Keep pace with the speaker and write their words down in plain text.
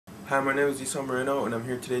Hi, my name is Esau and I'm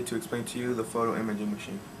here today to explain to you the photo imaging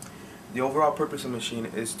machine. The overall purpose of the machine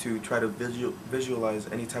is to try to visualize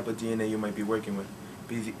any type of DNA you might be working with,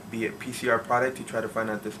 be it PCR product to try to find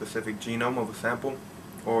out the specific genome of a sample,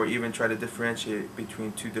 or even try to differentiate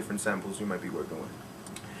between two different samples you might be working with.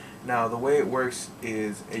 Now, the way it works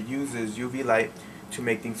is it uses UV light to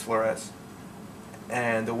make things fluoresce,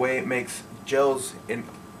 and the way it makes gels in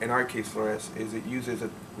our case fluoresce is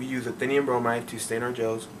we use athenium bromide to stain our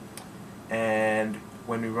gels. And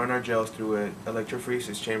when we run our gels through an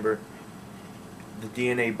electrophoresis chamber, the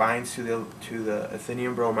DNA binds to the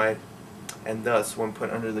athenium bromide, and thus, when put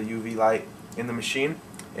under the UV light in the machine,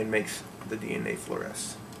 it makes the DNA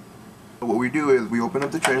fluoresce. What we do is we open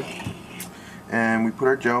up the tray, and we put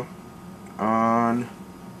our gel on the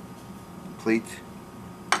plate.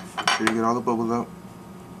 Make sure you get all the bubbles out.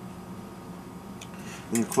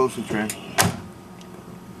 Then you close the tray.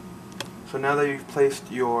 So now that you've placed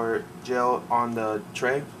your gel on the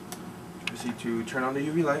tray, proceed to turn on the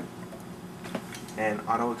UV light and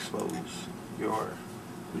auto expose your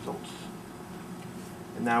results.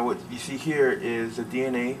 And now what you see here is the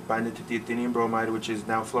DNA binded to the athenium bromide, which is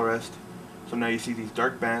now fluoresced. So now you see these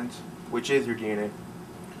dark bands, which is your DNA.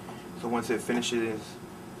 So once it finishes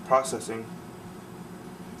processing,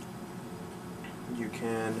 you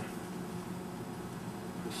can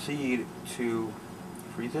proceed to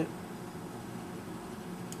freeze it,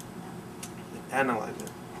 analyze it.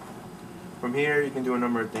 From here you can do a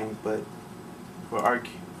number of things, but for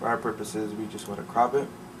our purposes we just want to crop it.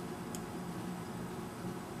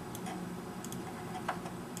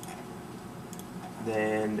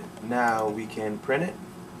 Then now we can print it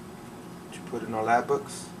to put in our lab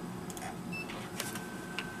books.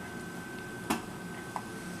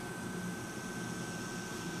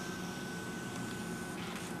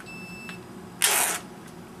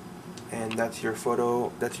 And that's your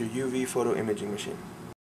UV photo imaging machine.